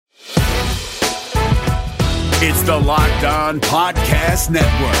It's the Locked On Podcast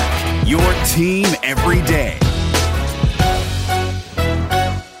Network, your team every day.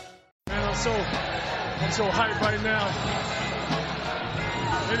 Man, I'm so hyped right now.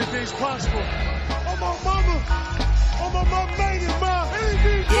 Anything's possible. Oh, my mama made it, ma.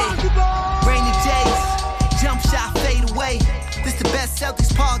 Anything's possible. Rainy days, jump shot, fade away. This the best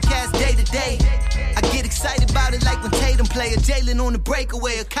Celtics podcast day to day. I get excited about it like when Tatum play, or Jalen on the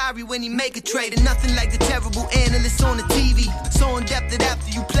breakaway, or Kyrie when he make a trade. And nothing like the terrible analysts on the TV. So in depth that after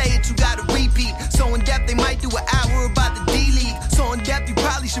you play it, you gotta repeat. So in depth they might do an hour about the D-League. So in depth you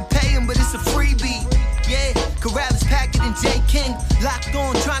probably should pay him, but it's a freebie. Yeah, Karalis, Packard, and J. King locked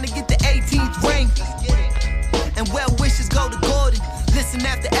on, trying to get the 18th ring. And well wishes go to Gordon. Listen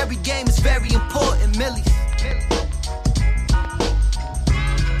after every game, it's very important, Millies.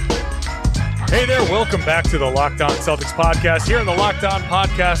 Hey there, welcome back to the Locked On Celtics podcast here on the Locked On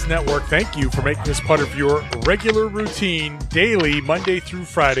Podcast Network. Thank you for making this part of your regular routine. Daily, Monday through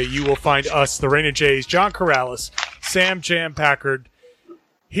Friday, you will find us, the Rain and Jays, John Karalis, Sam Jam Packard,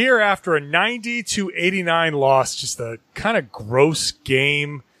 here after a 90-89 loss. Just a kind of gross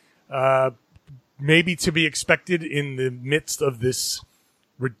game, maybe to be expected in the midst of this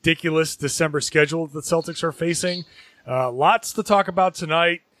ridiculous December schedule the Celtics are facing. Lots to talk about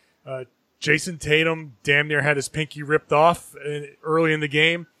tonight. Jason Tatum damn near had his pinky ripped off early in the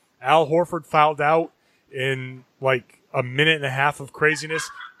game. Al Horford fouled out in like a minute and a half of craziness.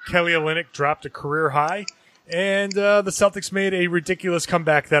 Kelly Olynyk dropped a career high. And the Celtics made a ridiculous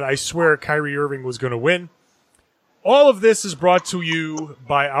comeback that I swear Kyrie Irving was going to win. All of this is brought to you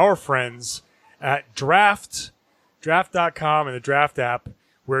by our friends at Draft.com and the Draft app,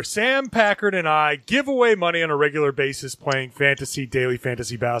 where Sam Packard and I give away money on a regular basis playing daily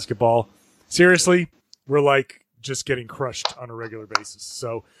fantasy basketball. Seriously, we're like just getting crushed on a regular basis.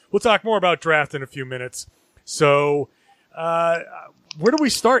 So we'll talk more about draft in a few minutes. So where do we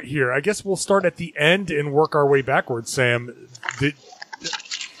start here? I guess we'll start at the end and work our way backwards, Sam.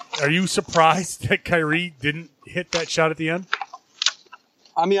 Are you surprised that Kyrie didn't hit that shot at the end?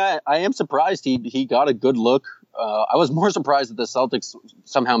 I mean, I am surprised he got a good look. I was more surprised that the Celtics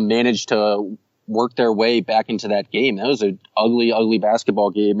somehow managed to work their way back into that game. That was an ugly, ugly basketball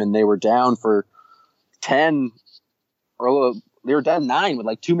game, and they were down for 10, or they were down 9 with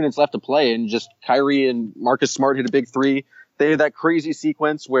like 2 minutes left to play, and just Kyrie and Marcus Smart hit a big three. They had that crazy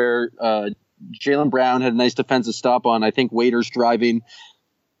sequence where Jaylen Brown had a nice defensive stop on, I think, Waiters driving.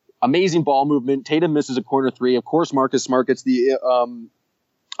 Amazing ball movement. Tatum misses a corner three. Of course, Marcus Smart gets the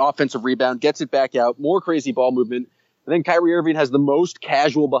offensive rebound, gets it back out, more crazy ball movement. And then Kyrie Irving has the most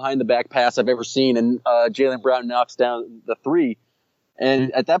casual behind-the-back pass I've ever seen, and Jaylen Brown knocks down the three.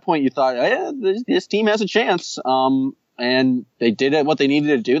 And at that point, you thought, this team has a chance. And they did what they needed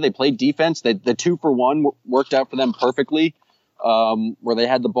to do. They played defense. The 2-for-1 worked out for them perfectly, where they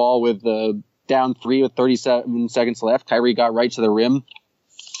had the ball with down 3 with 37 seconds left. Kyrie got right to the rim.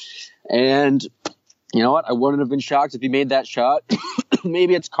 And you know what? I wouldn't have been shocked if he made that shot.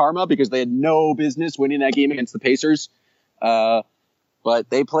 Maybe it's karma because they had no business winning that game against the Pacers. But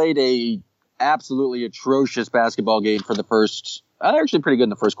they played a absolutely atrocious basketball game for the first, actually pretty good in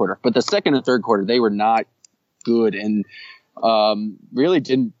the first quarter, but the second and third quarter, they were not good and really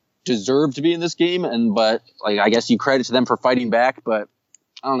didn't deserve to be in this game. But I guess you credit to them for fighting back, but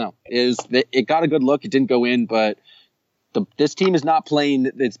I don't know. It got a good look. It didn't go in, but this team is not playing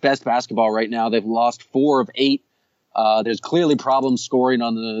its best basketball right now. They've lost 4 of 8. There's clearly problems scoring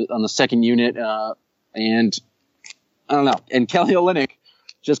on the second unit, and I don't know. And Kelly Olynyk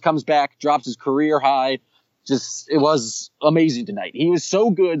just comes back, drops his career high. It was amazing tonight. He was so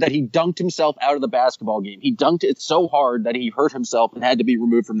good that he dunked himself out of the basketball game. He dunked it so hard that he hurt himself and had to be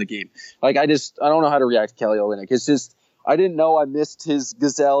removed from the game. I don't know how to react to Kelly Olynyk. It's just, I didn't know I missed his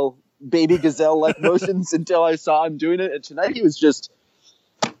baby gazelle-like motions until I saw him doing it. And tonight he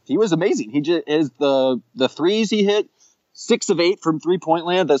was amazing. He just is the threes he hit, 6 of 8 from 3-point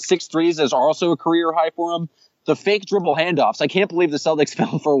land. The 6 threes is also a career high for him. The fake dribble handoffs. I can't believe the Celtics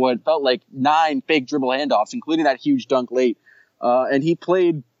fell for what felt like 9 fake dribble handoffs, including that huge dunk late. And he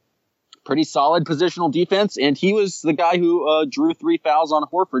played pretty solid positional defense, and he was the guy who drew 3 fouls on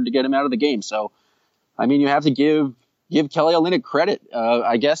Horford to get him out of the game. So, I mean, you have to give Kelly Olynyk credit.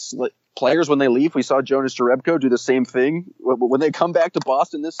 I guess players, when they leave, we saw Jonas Jerebko do the same thing. When they come back to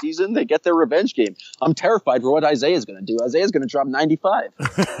Boston this season, they get their revenge game. I'm terrified for what Isaiah's going to do. Isaiah's going to drop 95.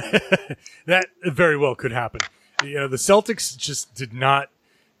 That very well could happen. The Celtics just did not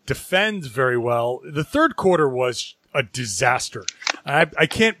defend very well. The third quarter was a disaster. I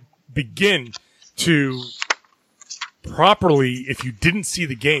can't begin to properly, if you didn't see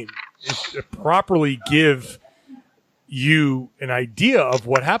the game, properly give you an idea of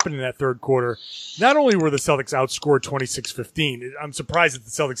what happened in that third quarter, not only were the Celtics outscored 26-15, I'm surprised that the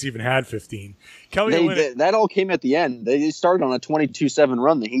Celtics even had 15. Kelly Olynyk, that all came at the end. They started on a 22-7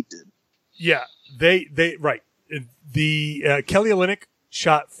 run, the Heat did. Yeah, they right. The Kelly Olynyk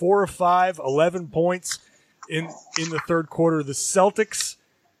shot 4 of 5, 11 points in the third quarter. The Celtics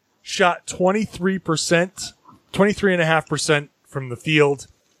shot 23.5% from the field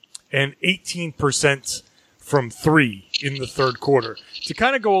and 18% from three in the third quarter. To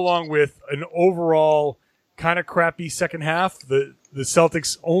kind of go along with an overall kind of crappy second half, the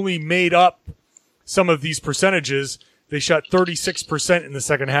Celtics only made up some of these percentages. They shot 36% in the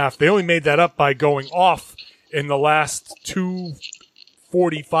second half. They only made that up by going off in the last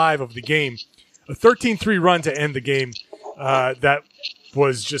 2:45 of the game. A 13-3 run to end the game. That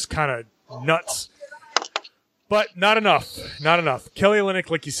was just kind of nuts. But not enough. Not enough. Kelly Olynyk,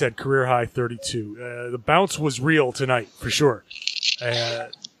 like you said, career high 32. The bounce was real tonight, for sure.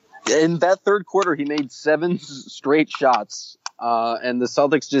 In that third quarter, he made 7 straight shots, and the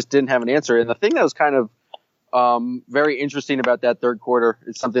Celtics just didn't have an answer. And the thing that was kind of very interesting about that third quarter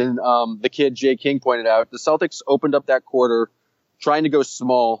is something the kid Jay King pointed out. The Celtics opened up that quarter trying to go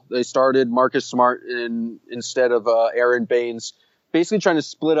small. They started Marcus Smart instead of Aaron Baines, basically trying to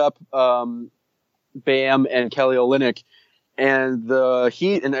split up Bam and Kelly Olynyk, and the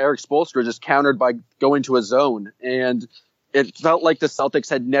Heat and Eric Spoelstra just countered by going to a zone. And it felt like the Celtics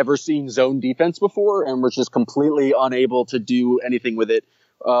had never seen zone defense before and were just completely unable to do anything with it.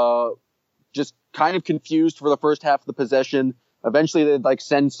 Just kind of confused for the first half of the possession. Eventually they'd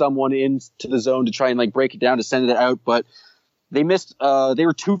send someone into the zone to try and break it down to send it out, but they missed. They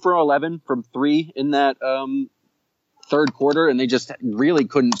were 2 for 11 from 3 in that third quarter, and they just really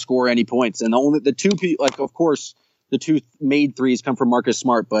couldn't score any points. And the two made threes come from Marcus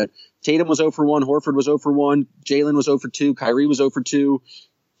Smart, but Tatum was 0 for 1, Horford was 0 for 1, Jalen was 0 for 2, Kyrie was 0 for 2,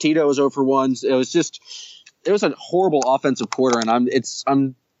 Tito was 0 for 1. It was a horrible offensive quarter, and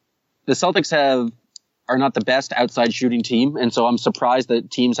the Celtics are not the best outside shooting team, and so I'm surprised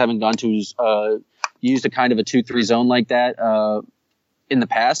that teams haven't gone to used a kind of a 2-3 zone like that in the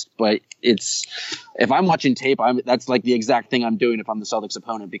past. But if I'm watching tape, that's the exact thing I'm doing if I'm the Celtics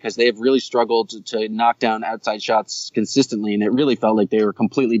opponent, because they have really struggled to knock down outside shots consistently, and it really felt like they were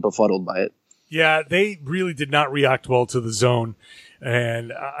completely befuddled by it. Yeah, they really did not react well to the zone,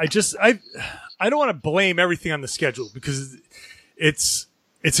 and I don't want to blame everything on the schedule, because it's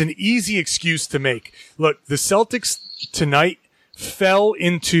an easy excuse to make. Look, the Celtics tonight fell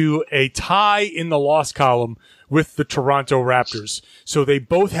into a tie in the loss column with the Toronto Raptors. So they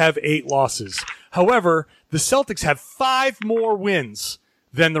both have 8 losses. However, the Celtics have 5 more wins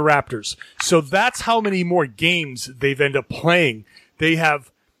than the Raptors. So that's how many more games they've ended up playing. They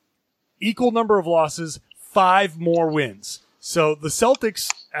have equal number of losses, 5 more wins. So the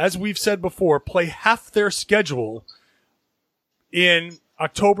Celtics, as we've said before, play half their schedule in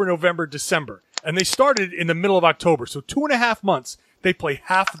October, November, December. And they started in the middle of October. So 2.5 months, they play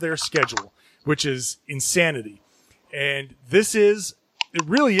half their schedule, which is insanity. And it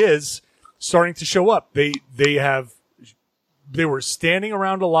really is starting to show up. They were standing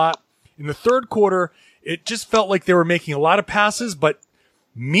around a lot. In the third quarter, it just felt like they were making a lot of passes, but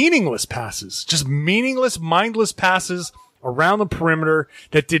meaningless passes. Just meaningless, mindless passes around the perimeter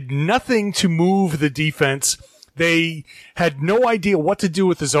that did nothing to move the defense. They had no idea what to do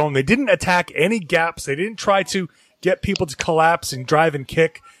with the zone. They didn't attack any gaps. They didn't try to get people to collapse and drive and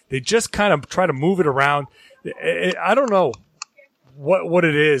kick. They just kind of try to move it around. I don't know what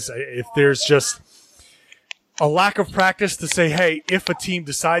it is. If there's just a lack of practice to say, hey, if a team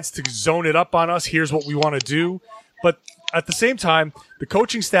decides to zone it up on us, here's what we want to do. But at the same time, the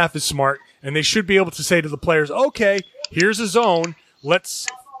coaching staff is smart, and they should be able to say to the players, okay, here's a zone. Let's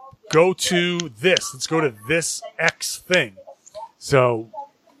go to this. Let's go to this X thing. So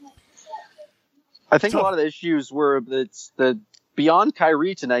I think a lot of the issues were that beyond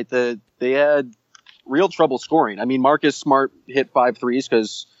Kyrie tonight, they had real trouble scoring. I mean, Marcus Smart hit 5 threes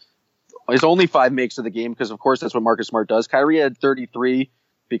because his only 5 makes of the game, because of course that's what Marcus Smart does. Kyrie had 33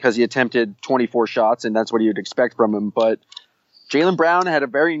 because he attempted 24 shots, and that's what you'd expect from him. But Jaylen Brown had a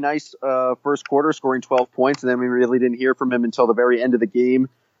very nice first quarter, scoring 12 points, and then we really didn't hear from him until the very end of the game.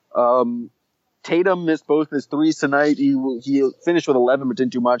 Tatum missed both his threes tonight. He finished with 11 but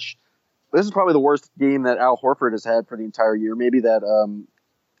didn't do much. This is probably the worst game that Al Horford has had for the entire year. Maybe that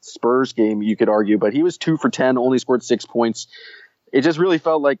Spurs game, you could argue, but he was 2 for 10, only scored 6 points. It just really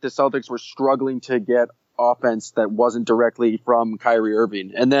felt like the Celtics were struggling to get offense that wasn't directly from Kyrie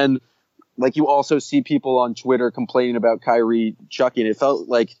Irving. And then, you also see people on Twitter complaining about Kyrie chucking. It felt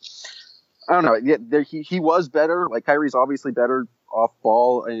like, I don't know. Yeah, he was better. Like Kyrie's obviously better off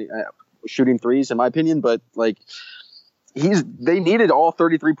ball, shooting threes, in my opinion. But like they needed all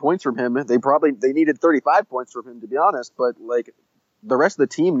 33 points from him. They needed 35 points from him, to be honest. But like the rest of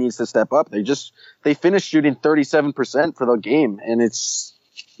the team needs to step up. They finished shooting 37% for the game, and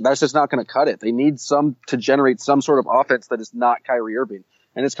that's just not going to cut it. They need to generate some sort of offense that is not Kyrie Irving,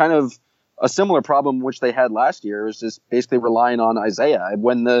 and it's kind of a similar problem which they had last year. It was just basically relying on Isaiah.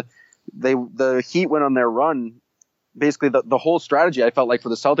 When the Heat went on their run, basically the whole strategy I felt like for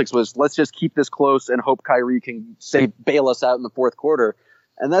the Celtics was let's just keep this close and hope Kyrie can bail us out in the fourth quarter,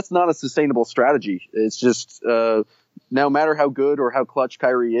 and that's not a sustainable strategy. It's just no matter how good or how clutch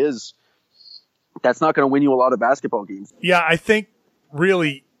Kyrie is, that's not going to win you a lot of basketball games. Yeah, I think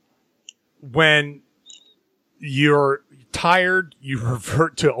really when you're tired, you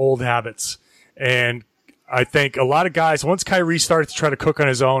revert to old habits. And I think a lot of guys, once Kyrie started to try to cook on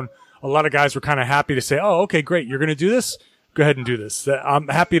his own, a lot of guys were kind of happy to say, oh, okay, great, you're going to do this? Go ahead and do this. I'm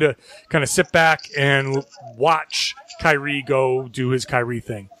happy to kind of sit back and watch Kyrie go do his Kyrie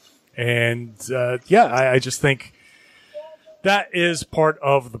thing. And, I just think that is part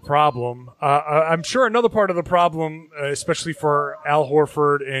of the problem. I'm sure another part of the problem, especially for Al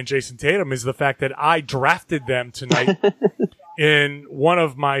Horford and Jason Tatum, is the fact that I drafted them tonight in one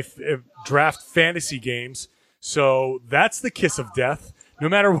of my draft fantasy games. So that's the kiss of death. No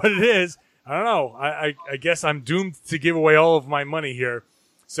matter what it is, I don't know. I guess I'm doomed to give away all of my money here.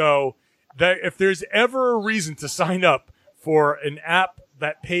 So if there's ever a reason to sign up for an app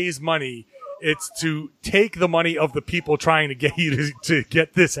that pays money, it's to take the money of the people trying to get you to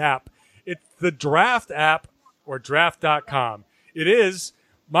get this app. It's the Draft app or draft.com. It is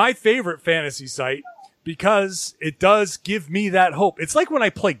my favorite fantasy site because it does give me that hope. It's like when I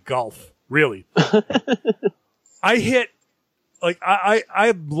play golf, really. I'm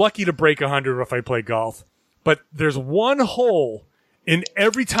lucky to break 100 if I play golf, but there's one hole in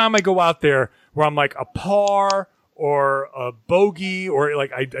every time I go out there where I'm like a par or a bogey, or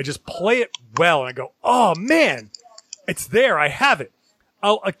like I just play it well and I go, oh man, it's there. I have it.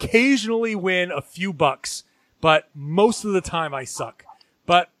 I'll occasionally win a few bucks, but most of the time I suck.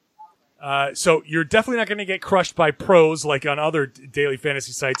 But so you're definitely not going to get crushed by pros like on other daily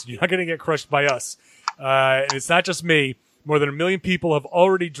fantasy sites. You're not going to get crushed by us. And it's not just me. More than 1 million people have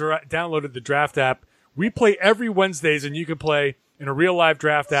already downloaded the Draft app. We play every Wednesdays, and you can play in a real live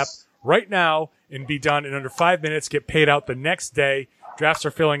Draft app right now and be done in under 5 minutes, get paid out the next day. Drafts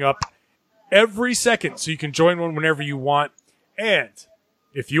are filling up every second, so you can join one whenever you want. And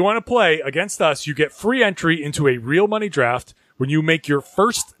if you want to play against us, you get free entry into a real money draft when you make your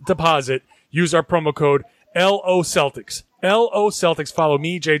first deposit. Use our promo code LO Celtics. LO Celtics. Follow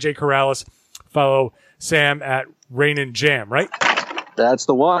me, JJ Karalis. Follow Sam at Rain and Jam, right? That's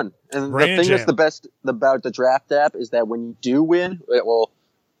the one. And the thing that's the best about the Draft app is that when you do win,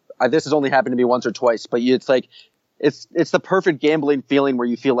 this has only happened to me once or twice, but it's like it's the perfect gambling feeling where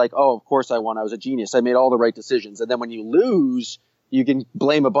you feel like, oh, of course I won. I was a genius. I made all the right decisions. And then when you lose, you can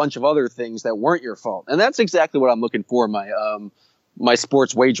blame a bunch of other things that weren't your fault. And that's exactly what I'm looking for in my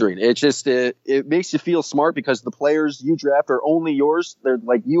sports wagering. It just it makes you feel smart because the players you draft are only yours. They're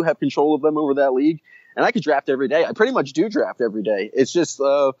like you have control of them over that league. And I could draft every day. I pretty much do draft every day. It's just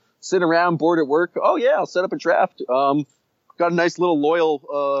sitting around bored at work. Oh yeah, I'll set up a draft. Got a nice little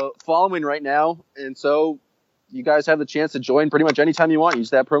loyal following right now, and so you guys have the chance to join pretty much anytime you want.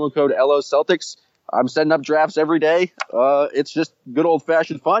 Use that promo code LO Celtics. I'm setting up drafts every day. It's just good old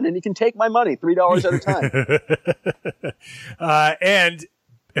fashioned fun, and you can take my money $3 at a time. And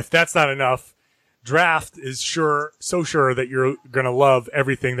if that's not enough, Draft is so sure that you're going to love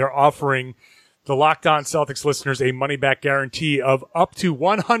everything they're offering. The Locked On Celtics listeners a money-back guarantee of up to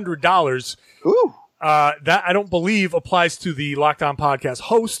 $100. Ooh. That I don't believe applies to the Locked On podcast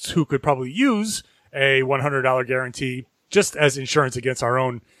hosts who could probably use a $100 guarantee just as insurance against our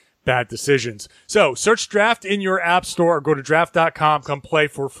own bad decisions. So search Draft in your app store or go to draft.com. Come play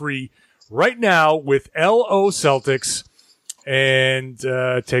for free right now with LO Celtics and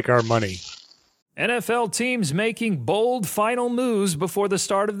take our money. NFL teams making bold final moves before the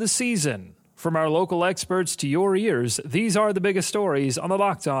start of the season. From our local experts to your ears, these are the biggest stories on the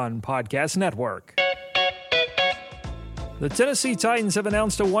Locked On Podcast Network. The Tennessee Titans have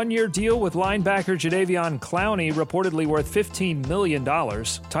announced a one-year deal with linebacker Jadeveon Clowney, reportedly worth $15 million.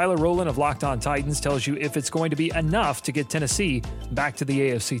 Tyler Rowland of Locked On Titans tells you if it's going to be enough to get Tennessee back to the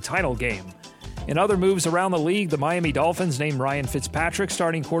AFC title game. In other moves around the league, the Miami Dolphins named Ryan Fitzpatrick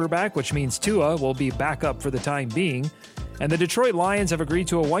starting quarterback, which means Tua will be back up for the time being. And the Detroit Lions have agreed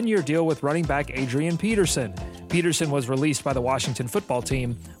to a one-year deal with running back Adrian Peterson. Peterson was released by the Washington football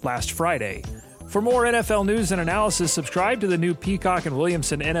team last Friday. For more NFL news and analysis, subscribe to the new Peacock and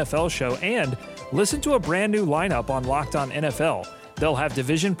Williamson NFL show and listen to a brand new lineup on Locked On NFL. They'll have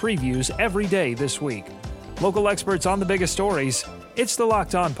division previews every day this week. Local experts on the biggest stories. It's the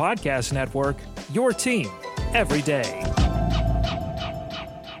Locked On Podcast Network, your team every day.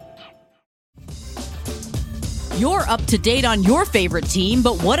 You're up to date on your favorite team,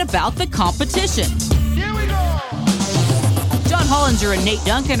 but what about the competition? Here we go. John Hollinger and Nate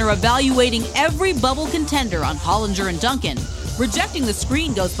Duncan are evaluating every bubble contender on Hollinger and Duncan. Rejecting the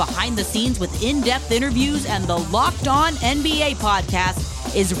Screen goes behind the scenes with in-depth interviews, and the Locked On NBA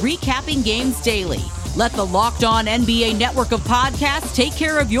podcast is recapping games daily. Let the Locked On NBA network of podcasts take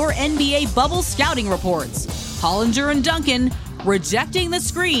care of your NBA bubble scouting reports. Hollinger and Duncan, Rejecting the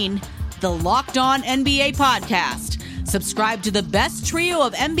Screen, the Locked On NBA podcast. Subscribe to the best trio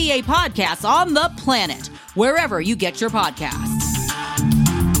of NBA podcasts on the planet, wherever you get your podcasts.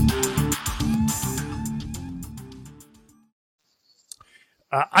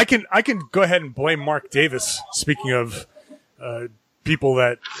 I can go ahead and blame Mark Davis. Speaking of people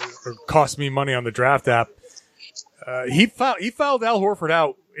that cost me money on the draft app, he fouled Al Horford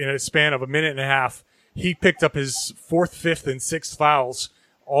out in a span of a minute and a half. He picked up his 4th, 5th, and 6th fouls,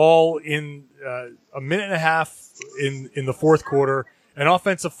 all in a minute and a half in the fourth quarter. An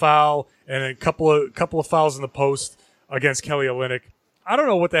offensive foul and a couple of fouls in the post against Kelly Olynyk. I don't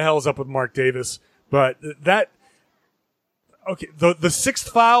know what the hell is up with Mark Davis, but that. Okay, the 6th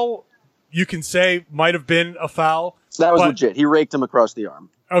foul you can say might have been a foul. That was legit. He raked him across the arm.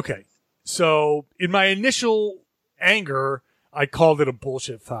 Okay, so in my initial anger, I called it a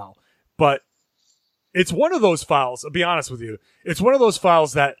bullshit foul. But it's one of those fouls, I'll be honest with you. It's one of those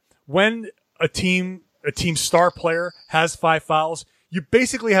fouls that when a team star player has 5 fouls, you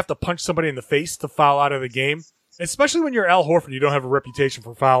basically have to punch somebody in the face to foul out of the game. Especially when you're Al Horford, you don't have a reputation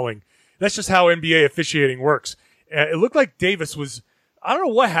for fouling. That's just how NBA officiating works. It looked like Davis was, I don't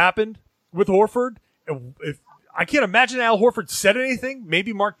know what happened with Horford. I can't imagine Al Horford said anything.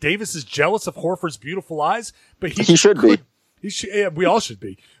 Maybe Mark Davis is jealous of Horford's beautiful eyes, but he should be. We all should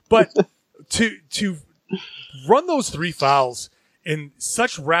be. But to run those 3 fouls in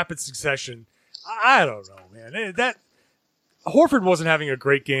such rapid succession, I don't know, man. That Horford wasn't having a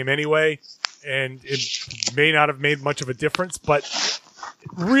great game anyway, and it may not have made much of a difference, but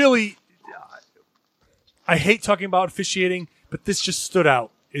really, I hate talking about officiating, but this just stood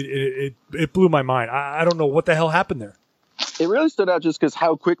out. It blew my mind. I don't know what the hell happened there. It really stood out just because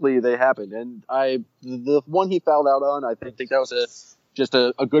how quickly they happened. And the one he fouled out on, I think that was just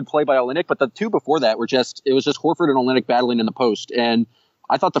a good play by Olynyk. But the 2 before that it was just Horford and Olynyk battling in the post. And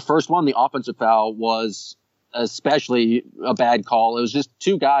I thought the first one, the offensive foul, was especially a bad call. It was just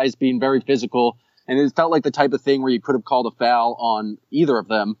 2 guys being very physical. And it felt like the type of thing where you could have called a foul on either of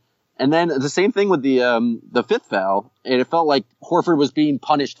them. And then the same thing with the 5th foul. And it felt like Horford was being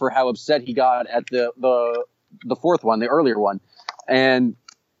punished for how upset he got at the 4th one, the earlier one. And,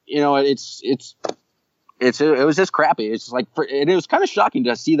 you know, it was just crappy. It's like, and it was kind of shocking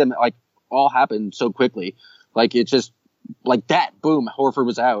to see them like all happen so quickly. Like it just like that, boom, Horford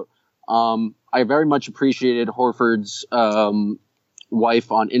was out. I very much appreciated Horford's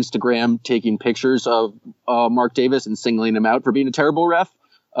wife on Instagram taking pictures of Mark Davis and singling him out for being a terrible ref.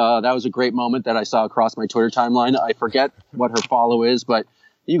 That was a great moment that I saw across my Twitter timeline. I forget what her follow is, but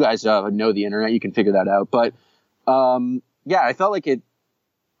you guys know the internet. You can figure that out. But yeah, I felt like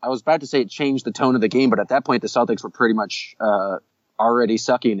I was about to say it changed the tone of the game, but at that point the Celtics were pretty much already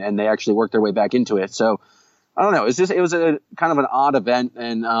sucking, and they actually worked their way back into it. So I don't know. It was a kind of an odd event,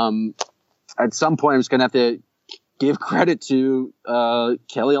 and at some point I'm just gonna have to give credit to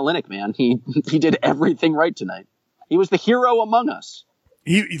Kelly Olynyk, man. He did everything right tonight. He was the hero among us.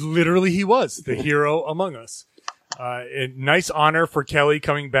 He literally was the hero among us. A nice honor for Kelly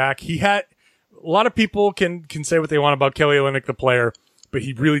coming back. He had a lot of people can say what they want about Kelly Olynyk, the player, but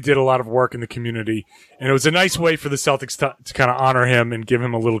he really did a lot of work in the community, and it was a nice way for the Celtics to kind of honor him and give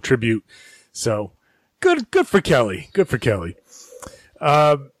him a little tribute. So good for Kelly. Good for Kelly.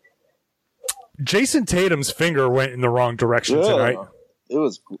 Jason Tatum's finger went in the wrong direction tonight. It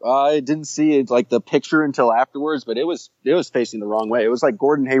was. I didn't see it like the picture until afterwards, but it was facing the wrong way. It was like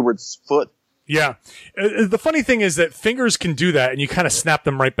Gordon Hayward's foot. Yeah. The funny thing is that fingers can do that, and you kind of snap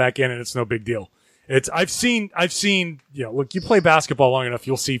them right back in, and it's no big deal. I've seen. Look, you play basketball long enough,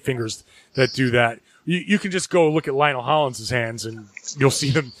 you'll see fingers that do that. You can just go look at Lionel Hollins' hands, and you'll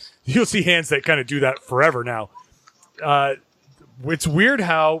see them. You'll see hands that kind of do that forever now. It's weird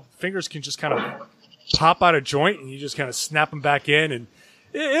how fingers can just kind of pop out of joint, and you just kind of snap them back in, and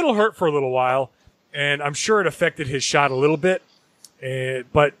it'll hurt for a little while. and I'm sure it affected his shot a little bit.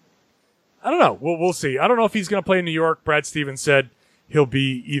 But I don't know. We'll see. I don't know if he's going to play in New York. Brad Stevens said he'll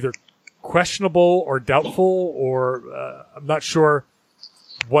be either questionable or doubtful, or I'm not sure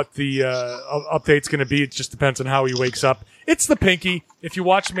what the update's going to be. It just depends on how he wakes up. It's the pinky. If you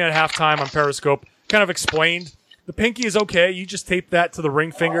watched me at halftime on Periscope, kind of explained, the pinky is okay. You just tape that to the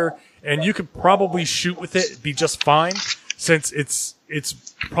ring finger, and you could probably shoot with it. It'd be just fine, since it's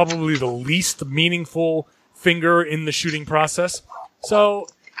probably the least meaningful finger in the shooting process. So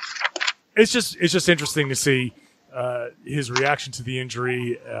it's just interesting to see his reaction to the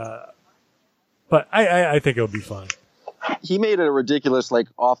injury. But I think it'll be fine. He made a ridiculous,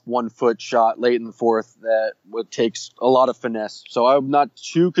 off 1 foot shot late in the fourth that takes a lot of finesse. So I'm not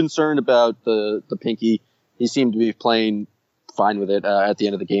too concerned about the pinky. He seemed to be playing fine with it at the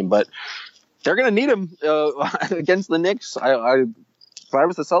end of the game, but they're going to need him against the Knicks. If I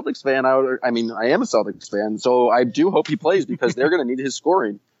was a Celtics fan, I am a Celtics fan, so I do hope he plays, because they're going to need his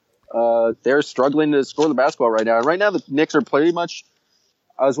scoring. They're struggling to score the basketball right now. And right now the Knicks are pretty much,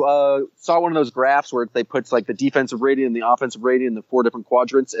 I saw one of those graphs where they put the defensive rating and the offensive rating in the 4 different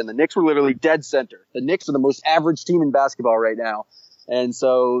quadrants, and the Knicks were literally dead center. The Knicks are the most average team in basketball right now. And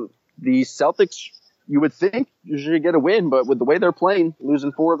so the Celtics, you would think you should get a win, but with the way they're playing,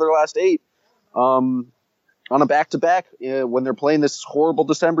 losing 4 of their last 8, on a back-to-back, when they're playing this horrible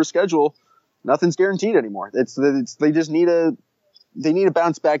December schedule, nothing's guaranteed anymore. They just need a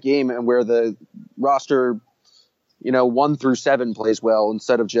bounce-back game, and where the roster, 1 through 7 plays well,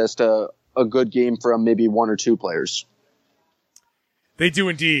 instead of just a good game from maybe 1 or 2 players. They do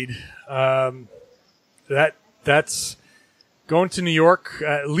indeed. That's going to New York.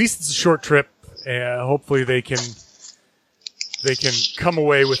 At least it's a short trip. Hopefully they can come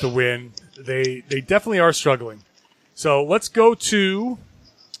away with a win. They definitely are struggling. So let's go to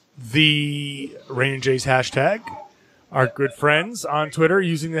the Rain and Jays hashtag. Our good friends on Twitter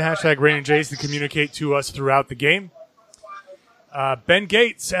using the hashtag Rain and Jays to communicate to us throughout the game. Ben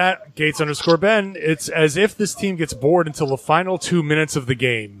Gates at Gates_Ben. It's as if this team gets bored until the final 2 minutes of the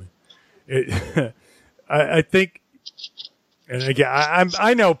game. I think, and again,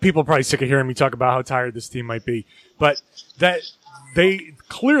 I know people are probably sick of hearing me talk about how tired this team might be, but that they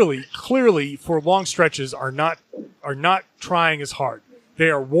clearly for long stretches are not trying as hard. They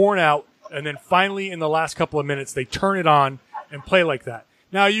are worn out, and then finally in the last couple of minutes they turn it on and play like that.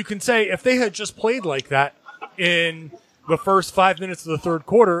 Now you can say if they had just played like that in the first 5 minutes of the third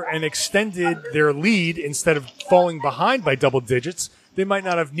quarter and extended their lead instead of falling behind by double digits, they might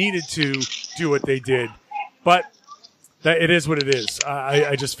not have needed to do what they did. But it is what it is.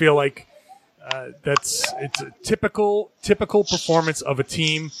 I just feel like it's a typical performance of a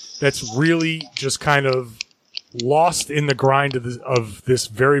team that's really just kind of lost in the grind of this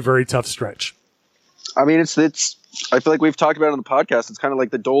very, very tough stretch. I mean, it's. I feel like we've talked about it on the podcast. It's kind of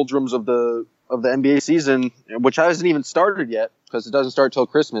like the doldrums of the NBA season, which hasn't even started yet because it doesn't start till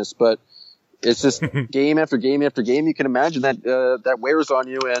Christmas. But it's just game after game after game. You can imagine that that wears on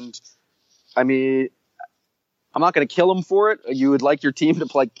you. And I mean, I'm not going to kill them for it. You would like your team to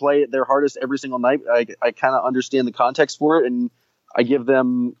play their hardest every single night. I kind of understand the context for it, and I give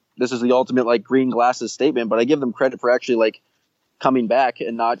them. This is the ultimate green glasses statement, but I give them credit for actually coming back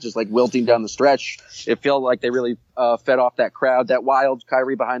and not just wilting down the stretch. It felt like they really fed off that crowd. That wild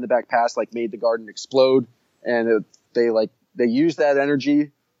Kyrie behind the back pass made the Garden explode, and they used that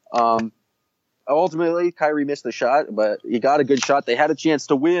energy. Ultimately, Kyrie missed the shot, but he got a good shot. They had a chance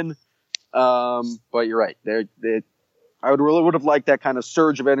to win, but you're right. I would have liked that kind of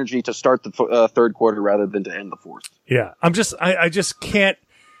surge of energy to start the third quarter rather than to end the fourth. Yeah, I just can't.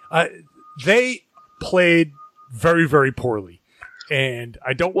 They played very, very poorly, and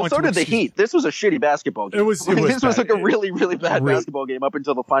I don't want to. Well, so did the Heat. This was a shitty basketball game. This was a really, really bad basketball game up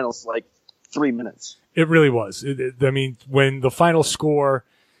until the final 3 minutes. It really was. I mean, when the final score,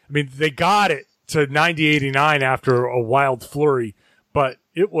 they got it to 90-89 after a wild flurry, but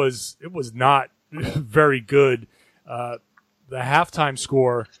it was not very good. The halftime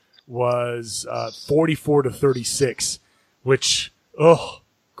score was 44-36, which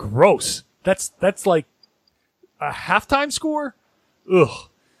gross. That's like a halftime score. Ugh.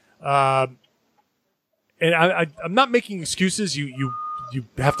 And I'm not making excuses. You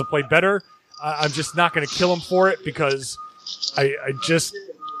have to play better. I'm just not going to kill them for it because I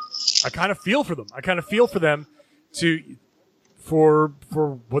kind of feel for them. I kind of feel for them for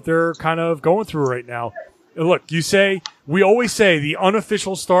what they're kind of going through right now. Look, we always say the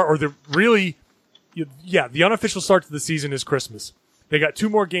unofficial start or the unofficial start to the season is Christmas. They got 2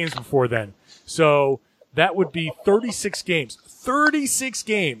 more games before then. So that would be 36 games. 36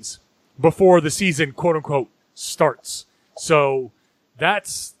 games before the season, quote unquote, starts. So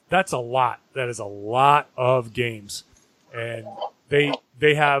that's a lot. That is a lot of games, and they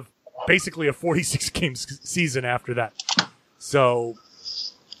have basically a 46 game season after that. So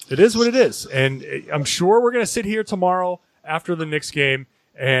it is what it is, and I'm sure we're going to sit here tomorrow after the Knicks game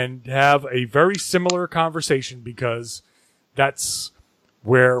and have a very similar conversation because that's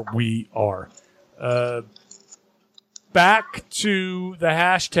where we are. Back to the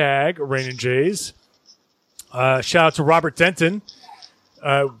hashtag Rain and Jays. Shout out to Robert Denton.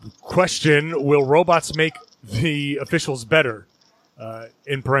 Question: will robots make the officials better?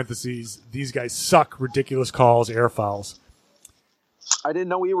 In parentheses, these guys suck. Ridiculous calls, air fouls. I didn't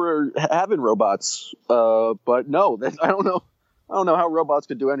know we were having robots, but no, I don't know. I don't know how robots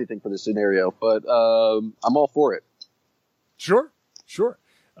could do anything for this scenario, but I'm all for it. Sure.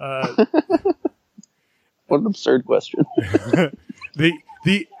 What an absurd question.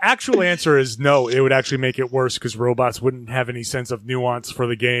 The actual answer is no. It would actually make it worse because robots wouldn't have any sense of nuance for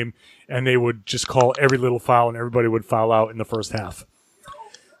the game, and they would just call every little foul, and everybody would foul out in the first half.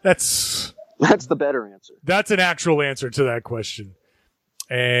 That's the better answer. That's an actual answer to that question.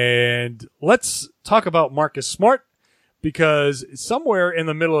 And let's talk about Marcus Smart, because somewhere in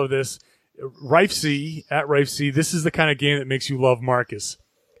the middle of this, Rifesy, this is the kind of game that makes you love Marcus.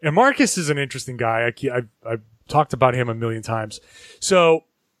 And Marcus is an interesting guy. I've talked about him a million times. So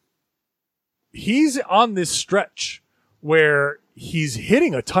he's on this stretch where he's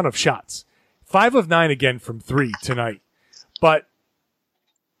hitting a ton of shots. 5 of 9 again from 3 tonight. But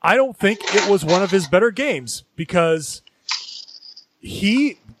I don't think it was one of his better games because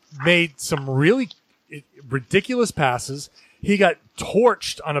he made some really ridiculous passes. He got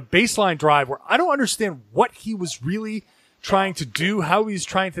torched on a baseline drive where I don't understand what he was really trying to do, how he's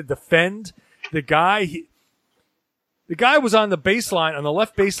trying to defend the guy. The guy was on the baseline, on the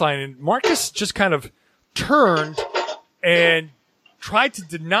left baseline, and Marcus just kind of turned and tried to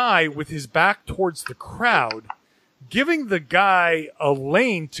deny with his back towards the crowd, giving the guy a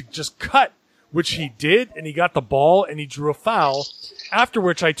lane to just cut, which he did, and he got the ball, and he drew a foul, after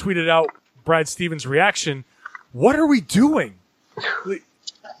which I tweeted out Brad Stevens' reaction. What are we doing?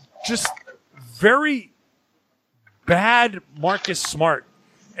 Just very bad Marcus Smart.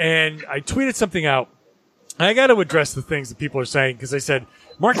 And I tweeted something out. And I got to address the things that people are saying, because I said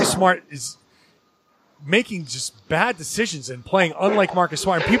Marcus Smart is making just bad decisions and playing unlike Marcus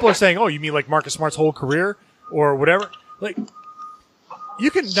Smart. And people are saying, oh, you mean like Marcus Smart's whole career or whatever? Like, you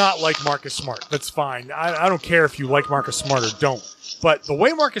can not like Marcus Smart. That's fine. I don't care if you like Marcus Smart or don't. But the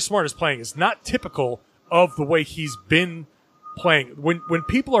way Marcus Smart is playing is not typical of the way he's been playing. When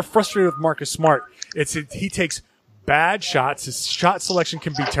people are frustrated with Marcus Smart, he takes bad shots. His shot selection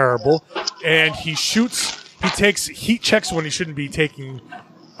can be terrible, and he takes heat checks when he shouldn't be taking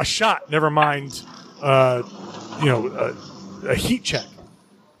a shot. Never mind, a heat check.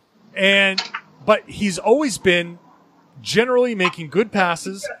 But he's always been generally making good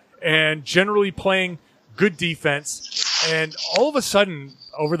passes and generally playing good defense. And all of a sudden,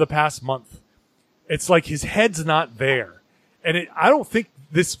 over the past month, it's like his head's not there. And I don't think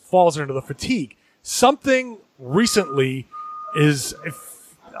this falls under the fatigue. Something recently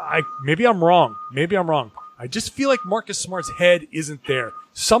maybe I'm wrong. I just feel like Marcus Smart's head isn't there.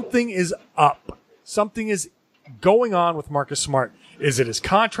 Something is up. Something is going on with Marcus Smart. Is it his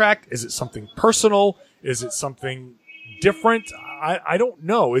contract? Is it something personal? Is it something different? I don't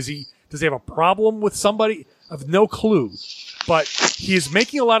know. Does he have a problem with somebody? I have no clue. But he is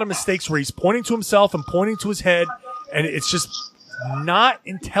making a lot of mistakes where he's pointing to himself and pointing to his head, and it's just not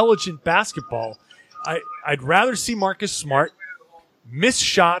intelligent basketball. I'd rather see Marcus Smart miss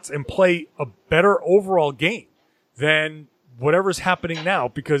shots and play a better overall game than whatever's happening now,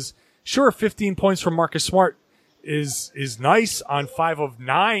 because sure, 15 points from Marcus Smart is nice on 5 of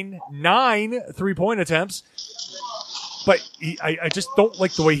 9 3-point attempts, but I just don't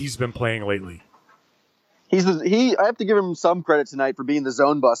like the way he's been playing lately. I have to give him some credit tonight for being the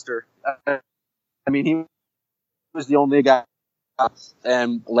zone buster. I mean, he was the only guy,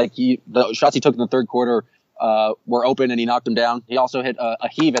 and the shots he took in the third quarter were open, and he knocked them down. He also hit a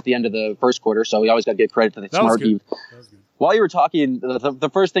heave at the end of the first quarter, so we always got to give credit to the Smart heave. While you were talking, the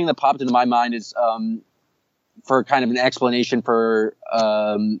first thing that popped into my mind is for kind of an explanation for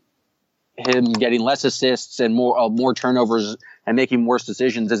him getting less assists and more turnovers and making worse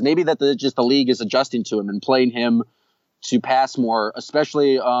decisions is maybe that the league is adjusting to him and playing him to pass more,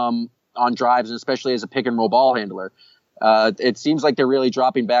 especially on drives and especially as a pick and roll ball handler. It seems like they're really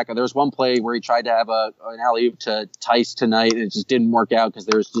dropping back. There was one play where he tried to have an alley-oop to Tice tonight, and it just didn't work out because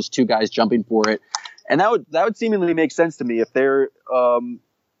there was just two guys jumping for it. And that would seemingly make sense to me if they're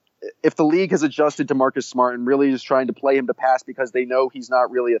if the league has adjusted to Marcus Smart and really is trying to play him to pass because they know he's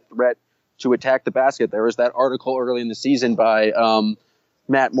not really a threat to attack the basket. There was that article early in the season by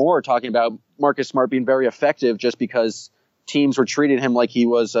Matt Moore talking about Marcus Smart being very effective just because teams were treating him like he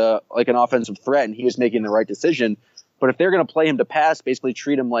was like an offensive threat and he was making the right decision. But if they're going to play him to pass, basically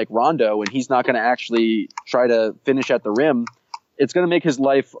treat him like Rondo, and he's not going to actually try to finish at the rim, it's going to make his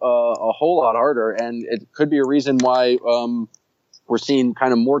life a whole lot harder. And it could be a reason why we're seeing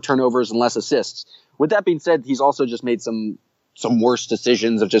kind of more turnovers and less assists. With that being said, he's also just made some worse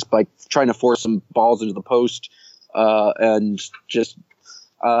decisions of just like trying to force some balls into the post. And just,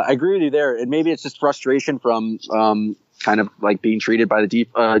 I agree with you there. And maybe it's just frustration from kind of like being treated by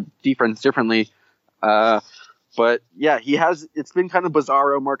the defense differently. But yeah, it's been kind of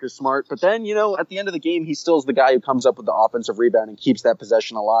bizarro, Marcus Smart. But then, at the end of the game, he still is the guy who comes up with the offensive rebound and keeps that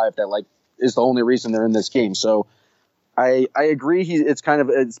possession alive. That like is the only reason they're in this game. So I agree.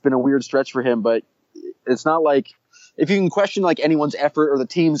 It's been a weird stretch for him, but it's not like if you can question like anyone's effort or the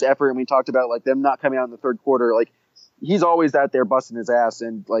team's effort. And we talked about like them not coming out in the third quarter, like he's always out there busting his ass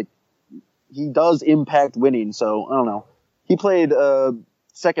and like he does impact winning. So I don't know. He played,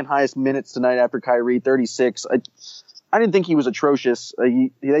 second highest minutes tonight after Kyrie, 36. I didn't think he was atrocious.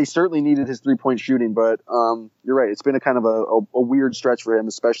 They certainly needed his 3-point shooting, but you're right. It's been a kind of a weird stretch for him,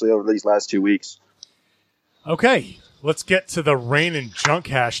 especially over these last 2 weeks. Okay, let's get to the Rain and Junk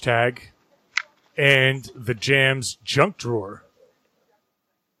hashtag and the Jam's junk drawer.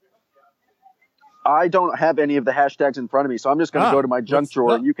 I don't have any of the hashtags in front of me, so I'm just going to go to my junk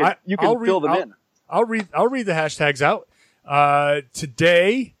drawer. And you can fill them in. I'll read the hashtags out.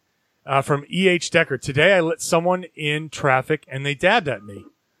 Today, from E.H. Decker, today I let someone in traffic and they dabbed at me.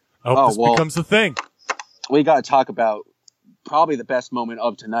 I hope this becomes the thing. We got to talk about probably the best moment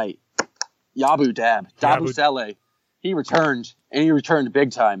of tonight. Yabu dab. Dabu Sele. He returned, and he returned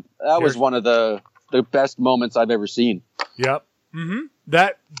big time. That was one of the best moments I've ever seen. Yep. Mm-hmm.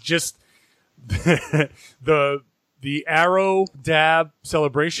 That just the arrow dab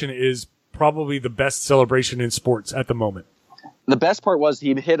celebration is probably the best celebration in sports at the moment. The best part was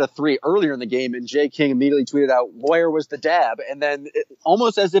he hit a 3 earlier in the game, and Jay King immediately tweeted out, "Where was the dab?" And then,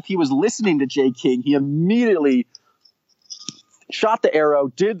 almost as if he was listening to Jay King, he immediately shot the arrow,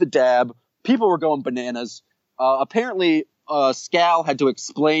 did the dab. People were going bananas. Apparently, Scal had to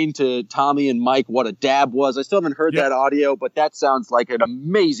explain to Tommy and Mike what a dab was. I still haven't heard that audio, but that sounds like an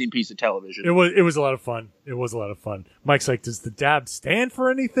amazing piece of television. It was a lot of fun. It was a lot of fun. Mike's like, "Does the dab stand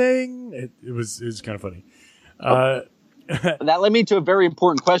for anything?" It was kind of funny. That led me to a very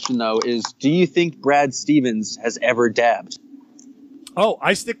important question, though, is do you think Brad Stevens has ever dabbed? Oh,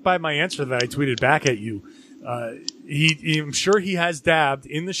 I stick by my answer that I tweeted back at you. I'm sure he has dabbed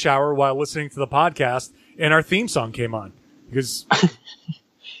in the shower while listening to the podcast, and our theme song came on. Because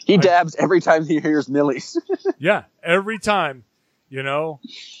he dabs every time he hears Millie's. Yeah, every time.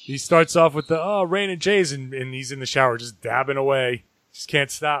 He starts off with the Rain and Jays, and he's in the shower just dabbing away. Just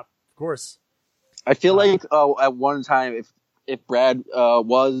can't stop, of course. I feel like at one time, if Brad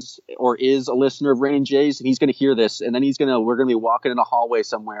was or is a listener of Rain and Jays, he's going to hear this, and then we're going to be walking in a hallway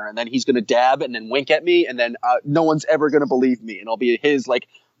somewhere, and then he's going to dab and then wink at me, and then no one's ever going to believe me, and it'll be his like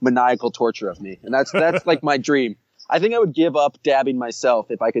maniacal torture of me, and that's like my dream. I think I would give up dabbing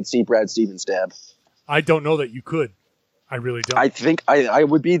myself if I could see Brad Stevens dab. I don't know that you could. I really don't. I think I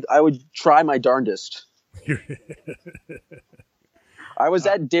would try my darndest. I was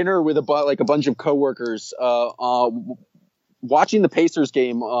at dinner with a bunch of coworkers, watching the Pacers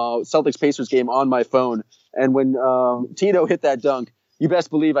game, Celtics Pacers game on my phone. And when Tito hit that dunk, you best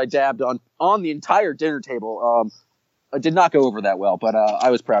believe I dabbed on the entire dinner table. I did not go over that well, but I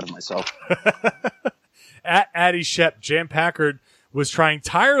was proud of myself. At Addy Shep, Jam Packard was trying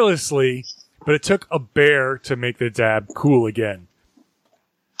tirelessly, but it took a bear to make the dab cool again.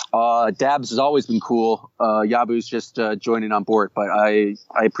 Dabs has always been cool. Yabu's just joining on board, but I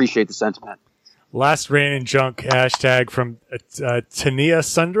appreciate the sentiment. Last Rain and Junk hashtag from Tania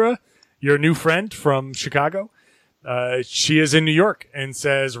Sundra, your new friend from Chicago. She is in New York and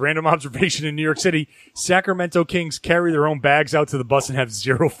says, random observation in New York City, Sacramento Kings carry their own bags out to the bus and have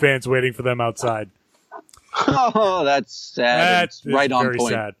 0 fans waiting for them outside. Oh, that's sad. That's right on very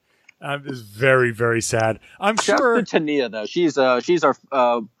point. Sad. It's very, very sad. I'm Shout sure. out to Tania, though. She's our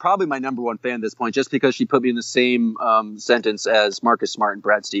probably my number one fan at this point, just because she put me in the same sentence as Marcus Smart and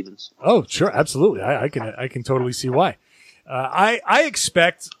Brad Stevens. Oh, sure, absolutely. I can totally see why. I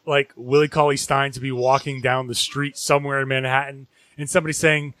expect like Willie Cauley-Stein to be walking down the street somewhere in Manhattan and somebody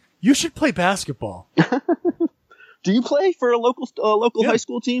saying, "You should play basketball." Do you play for a local high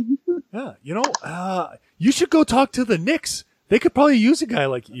school team? Yeah, you should go talk to the Knicks. They could probably use a guy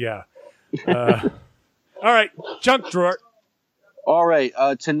like, all right, junk drawer. All right.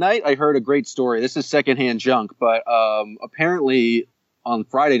 Tonight I heard a great story. This is secondhand junk, but apparently on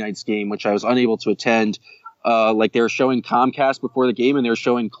Friday night's game, which I was unable to attend, like they were showing Comcast before the game, and they were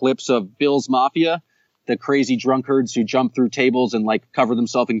showing clips of Bills Mafia, the crazy drunkards who jump through tables and like cover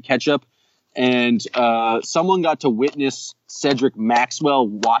themselves in ketchup. And someone got to witness Cedric Maxwell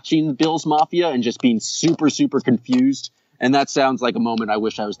watching Bills Mafia and just being super, super confused. And that sounds like a moment I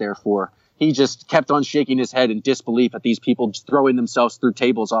wish I was there for. He just kept on shaking his head in disbelief at these people just throwing themselves through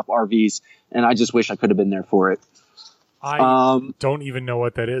tables off RVs. And I just wish I could have been there for it. I don't even know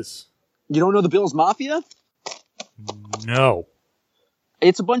what that is. You don't know the Bills Mafia? No.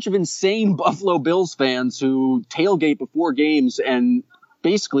 It's a bunch of insane Buffalo Bills fans who tailgate before games and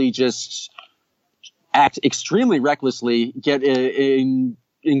basically just act extremely recklessly, get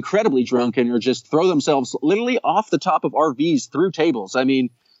incredibly drunk, and or just throw themselves literally off the top of RVs through tables. I mean,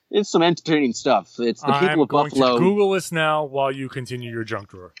 it's some entertaining stuff. It's the people of Buffalo. I'm going to Google this now while you continue your junk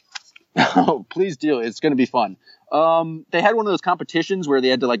drawer. Oh, please do. It's going to be fun. They had one of those competitions where they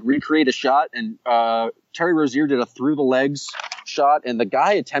had to like recreate a shot, and Terry Rozier did a through the legs shot, and the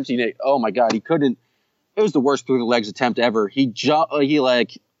guy attempting it, oh my God, he couldn't. It was the worst through the legs attempt ever. He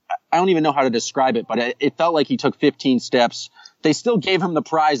I don't even know how to describe it, but it felt like he took 15 steps. They still gave him the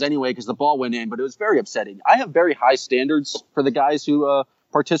prize anyway because the ball went in, but it was very upsetting. I have very high standards for the guys who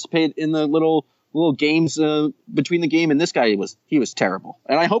participate in the little games between the game, and this guy he was terrible.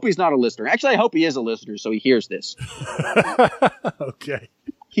 And I hope he's not a listener. Actually, I hope he is a listener, so he hears this. Okay.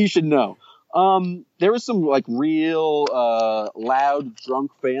 He should know. There was some like real loud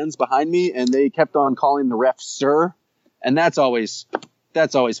drunk fans behind me, and they kept on calling the ref sir, and that's always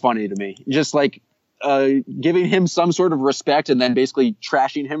funny to me. Just like giving him some sort of respect and then basically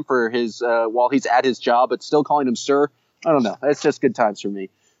trashing him for his while he's at his job, but still calling him sir. I don't know. That's just good times for me.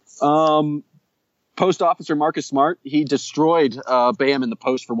 Post officer Marcus Smart, he destroyed Bam in the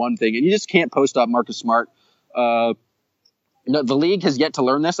post for one thing, and you just can't post up Marcus Smart. No, the league has yet to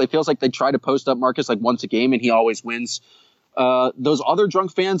learn this. It feels like they try to post up Marcus like once a game, and he always wins. Those other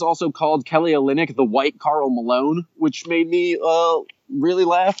drunk fans also called Kelly Olynyk the white Karl Malone, which made me really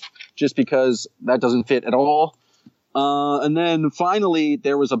laugh, just because that doesn't fit at all. And then finally,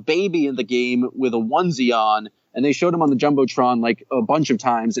 there was a baby in the game with a onesie on, and they showed him on the Jumbotron like a bunch of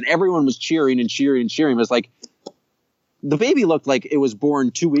times, and everyone was cheering and cheering and cheering. It was like the baby looked like it was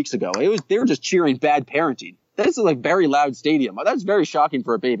born 2 weeks ago. They were just cheering bad parenting. That's a like very loud stadium. That's very shocking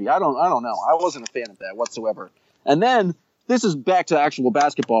for a baby. I don't know. I wasn't a fan of that whatsoever. And then this is back to actual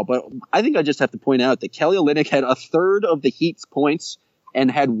basketball, but I think I just have to point out that Kelly Olynyk had a third of the Heat's points and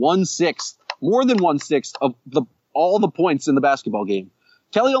had 1/6, more than 1/6 of all the points in the basketball game.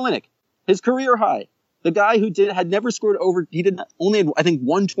 Kelly Olynyk, his career high. The guy who had never scored over, he did only had, I think,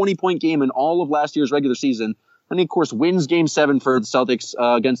 one 20-point game in all of last year's regular season. And he, of course, wins Game 7 for the Celtics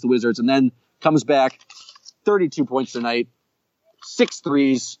against the Wizards, and then comes back 32 points tonight, 6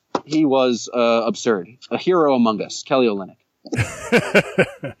 threes. He was absurd. A hero among us, Kelly Olynyk.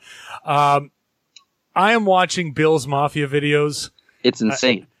 I am watching Bills Mafia videos. It's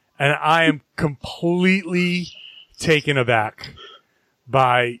insane. And I am completely taken aback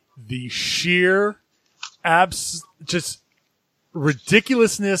by the sheer just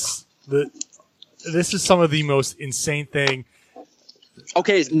ridiculousness. This is some of the most insane thing.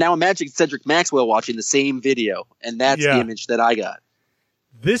 Okay, now imagine Cedric Maxwell watching the same video, and that's the image that I got.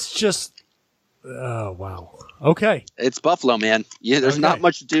 This just, oh, wow. Okay. It's Buffalo, man. Yeah, there's not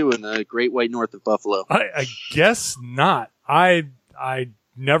much to do in the great white north of Buffalo. I guess not. I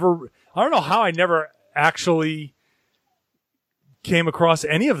don't know how I never actually came across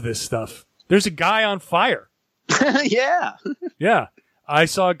any of this stuff. There's a guy on fire. Yeah. Yeah. I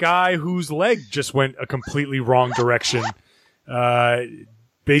saw a guy whose leg just went a completely wrong direction.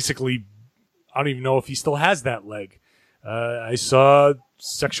 Basically, I don't even know if he still has that leg. I saw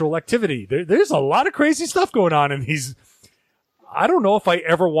sexual activity. There's a lot of crazy stuff going on, and I don't know if I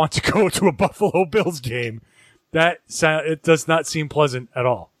ever want to go to a Buffalo Bills game. It does not seem pleasant at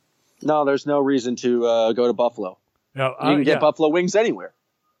all. No, there's no reason to go to Buffalo. No, you can get Buffalo wings anywhere.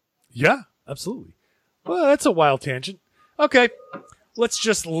 Yeah, absolutely. Well, that's a wild tangent. Okay, let's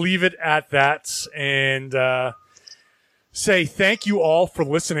just leave it at that and say thank you all for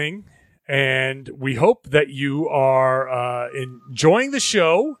listening. And we hope that you are enjoying the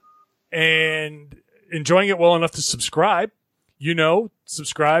show and enjoying it well enough to subscribe.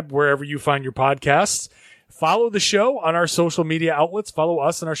 Subscribe wherever you find your podcasts. Follow the show on our social media outlets. Follow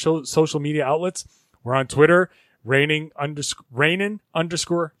us on our social media outlets. We're on Twitter,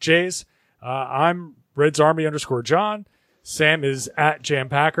 Rainin_Jays. I'm Reds Army _John. Sam is at Jam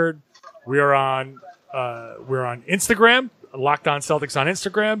Packard. We're on Instagram, Locked On Celtics on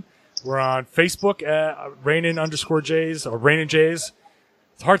Instagram. We're on Facebook at Rainin_Jays or Rainin Jays.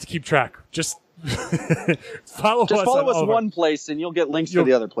 It's hard to keep track. Just follow us one place and you'll get links to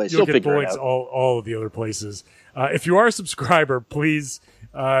the other place. You'll get figure links it out. all of the other places. If you are a subscriber, please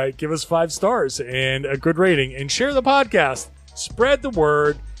give us 5 stars and a good rating and share the podcast. Spread the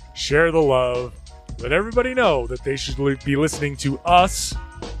word. Share the love. Let everybody know that they should be listening to us,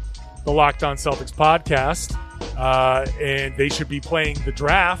 the Locked On Celtics podcast, and they should be playing the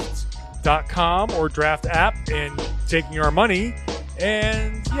draft.com or draft app and taking our money.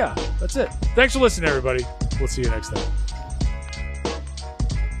 And yeah, that's it. Thanks for listening, everybody. We'll see you next time.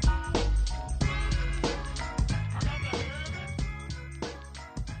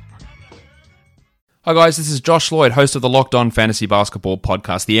 Hi guys, this is Josh Lloyd, host of the Locked On Fantasy Basketball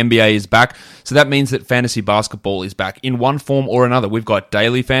podcast. The NBA is back, so that means that fantasy basketball is back in one form or another. We've got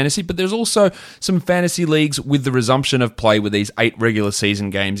daily fantasy, but there's also some fantasy leagues with the resumption of play with these 8 regular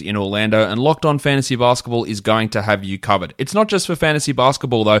season games in Orlando, and Locked On Fantasy Basketball is going to have you covered. It's not just for fantasy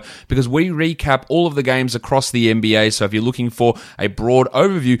basketball though, because we recap all of the games across the NBA, so if you're looking for a broad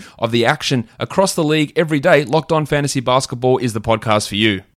overview of the action across the league every day, Locked On Fantasy Basketball is the podcast for you.